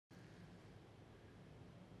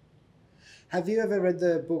Have you ever read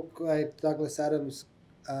the book by Douglas Adams,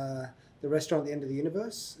 The Restaurant at the End of the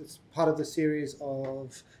Universe? It's part of the series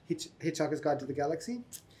of Hitchhiker's Guide to the Galaxy.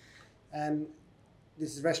 And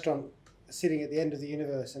this restaurant sitting at the end of the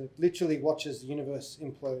universe, and it literally watches the universe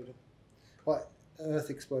implode, or Earth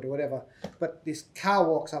explode, or whatever. But this cow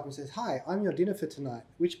walks up and says, "Hi, I'm your dinner for tonight.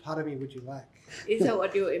 Which part of me would you like?" Is that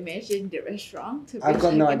what you imagine the restaurant to be? I've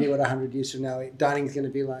got no idea what 100 years from now dining is going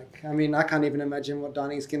to be like. I mean, I can't even imagine what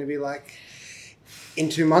dining is going to be like in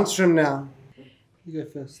 2 months from now. You go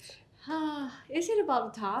first. Is it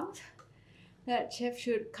about the time that chefs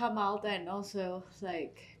should come out and also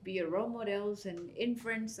like be a role models and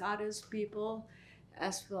influence others people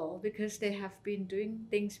as well, because they have been doing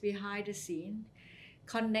things behind the scene,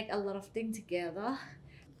 connect a lot of things together.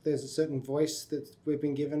 There's a certain voice that we've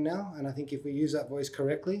been given now, and I think if we use that voice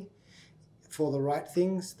correctly for the right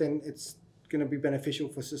things, then it's going to be beneficial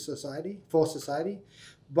for society.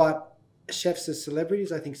 But chefs as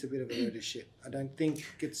celebrities, I think, is a bit of a load of shit. I don't think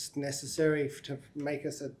it's necessary to make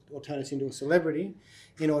us or turn us into a celebrity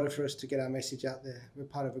in order for us to get our message out there. We're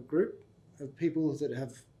part of a group of people that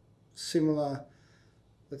have similar,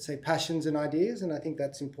 let's say, passions and ideas, and I think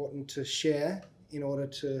that's important to share in order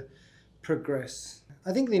to progress.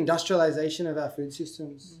 I think the industrialization of our food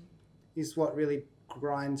systems is what really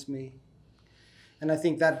grinds me. And I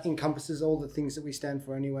think that encompasses all the things that we stand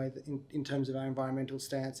for anyway, in terms of our environmental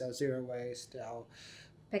stance, our zero waste, our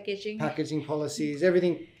packaging policies.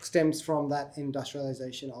 Everything stems from that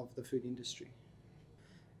industrialization of the food industry.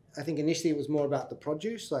 I think initially it was more about the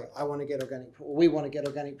produce, like we want to get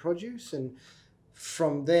organic produce. And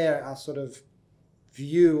from there, our sort of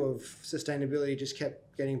view of sustainability just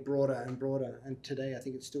kept getting broader and broader. And today, I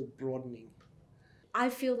think it's still broadening. I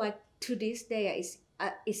feel like to this day,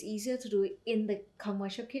 it's easier to do it in the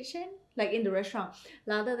commercial kitchen, like in the restaurant,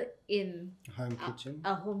 rather than in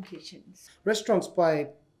home kitchens. Restaurants, by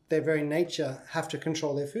their very nature, have to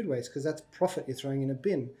control their food waste because that's profit you're throwing in a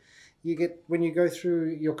bin. When you go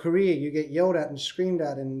through your career, you get yelled at and screamed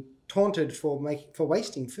at and taunted for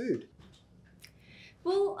wasting food.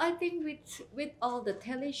 Well, I think with all the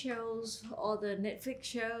tele shows, all the Netflix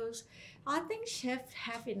shows, I think chefs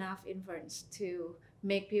have enough influence to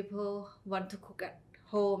make people want to cook at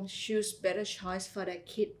home, choose better choice for their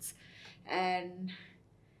kids, and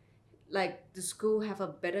like the school have a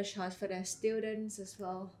better choice for their students as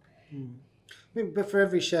well. I mean, but for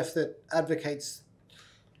every chef that advocates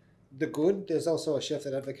the good, there's also a chef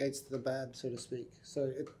that advocates the bad, so to speak.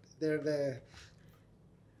 So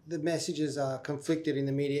the messages are conflicted in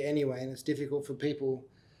the media anyway, and it's difficult for people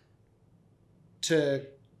to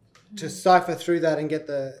cipher through that and get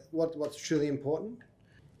what's truly important.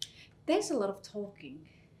 There's a lot of talking,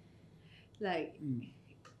 like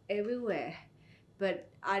everywhere, but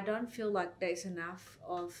I don't feel like there's enough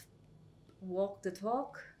of walk the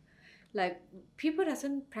talk. Like people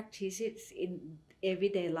doesn't practice it in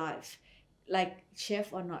everyday life, like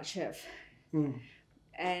chef or not chef,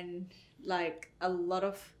 and like a lot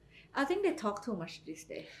of, I think they talk too much these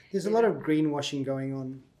days. There's a lot of greenwashing going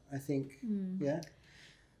on, I think. Yeah.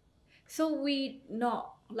 So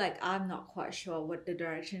I'm not quite sure what the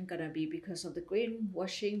direction gonna be because of the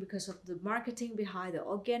greenwashing, because of the marketing behind the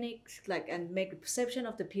organics, and make the perception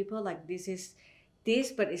of the people like this is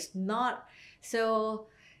this, but it's not. So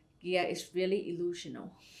yeah, it's really illusional.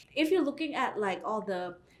 If you're looking at like all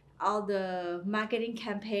the marketing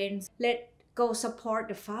campaigns, let go support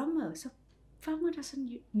the farmers. Farmer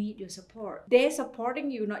doesn't need your support. They're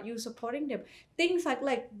supporting you, not you supporting them. Things like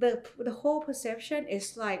the whole perception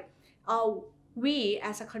is like, we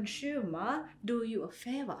as a consumer do you a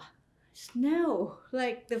favor. No,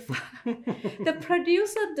 like the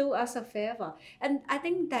producer do us a favor, and I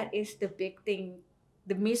think that is the big thing,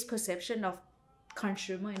 the misperception of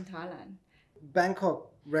consumer in Thailand.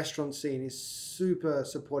 Bangkok restaurant scene is super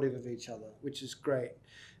supportive of each other, which is great.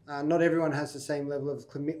 Not everyone has the same level of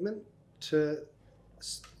commitment to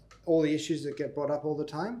all the issues that get brought up all the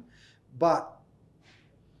time, but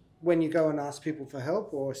when you go and ask people for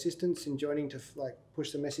help or assistance in joining to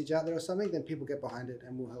push the message out there or something, then people get behind it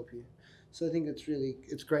and will help you. So I think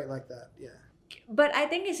it's great like that, yeah. But I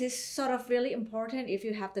think it is sort of really important if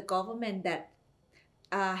you have the government that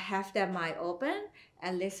have their mind open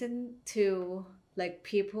and listen to like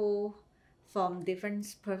people from different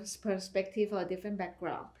perspective or different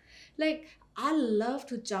background. Like I love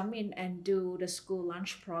to jump in and do the school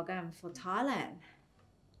lunch program for Thailand,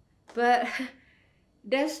 but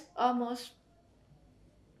that's almost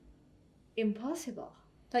impossible.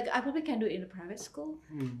 Like I probably can do it in a private school,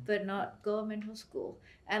 but not governmental school.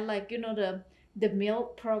 And like the meal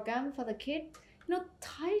program for the kid,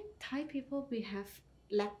 Thai people, we have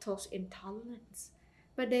lactose intolerance,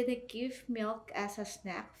 but then they give milk as a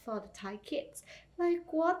snack for the Thai kids.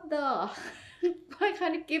 Like what the? Why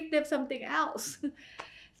can't you give them something else?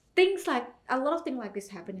 Things like a lot of things like this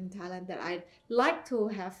happen in Thailand that I like to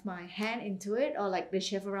have my hand into it, or like the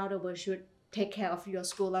chef around the world should take care of your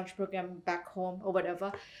school lunch program back home or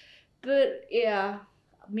whatever. But yeah,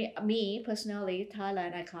 me personally,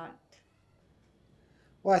 Thailand, I can't.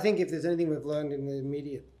 Well, I think if there's anything we've learned in the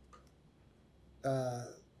immediate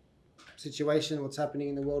situation, what's happening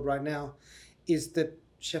in the world right now, is that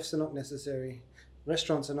chefs are not necessary.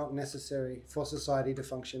 Restaurants are not necessary for society to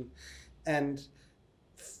function. And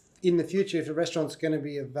in the future, if a restaurant's going to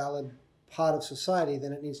be a valid part of society,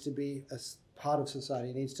 then it needs to be a part of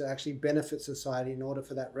society. It needs to actually benefit society in order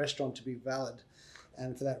for that restaurant to be valid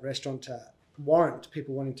and for that restaurant to warrant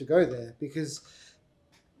people wanting to go there. Because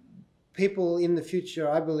people in the future,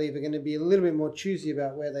 I believe, are going to be a little bit more choosy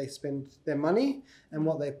about where they spend their money and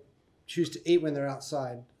what they choose to eat when they're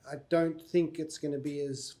outside. I don't think it's going to be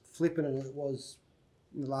as flippant as it was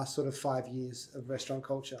in the last sort of 5 years of restaurant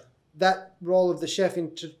culture. That role of the chef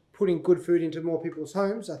into putting good food into more people's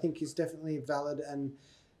homes, I think, is definitely a valid and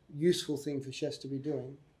useful thing for chefs to be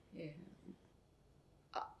doing. Yeah.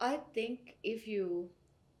 I think if you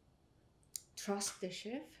trust the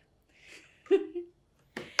chef,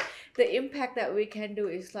 the impact that we can do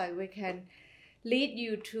is like we can lead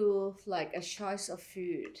you to like a choice of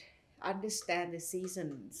food, understand the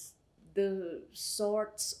seasons, the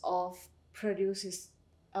sorts of produces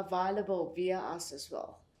available via us as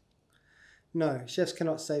well. No, chefs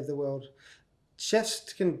cannot save the world.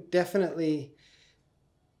 Chefs can definitely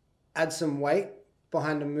add some weight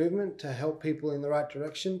behind a movement to help people in the right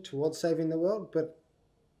direction towards saving the world, but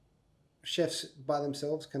chefs by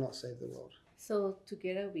themselves cannot save the world. So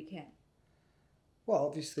together we can. Well,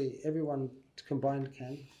 obviously everyone combined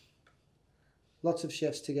can. Lots of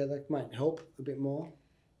chefs together might help a bit more.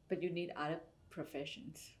 But you need other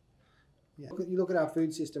professions. Yeah. You look at our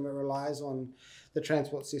food system, it relies on the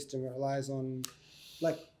transport system, it relies on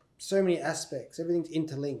like so many aspects, everything's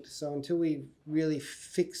interlinked. So until we really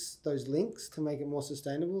fix those links to make it more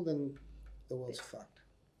sustainable, then the world's fucked.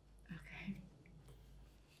 Okay.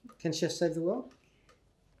 Can chefs save the world?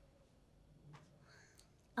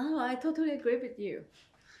 Oh, I totally agree with you.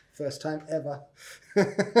 First time ever.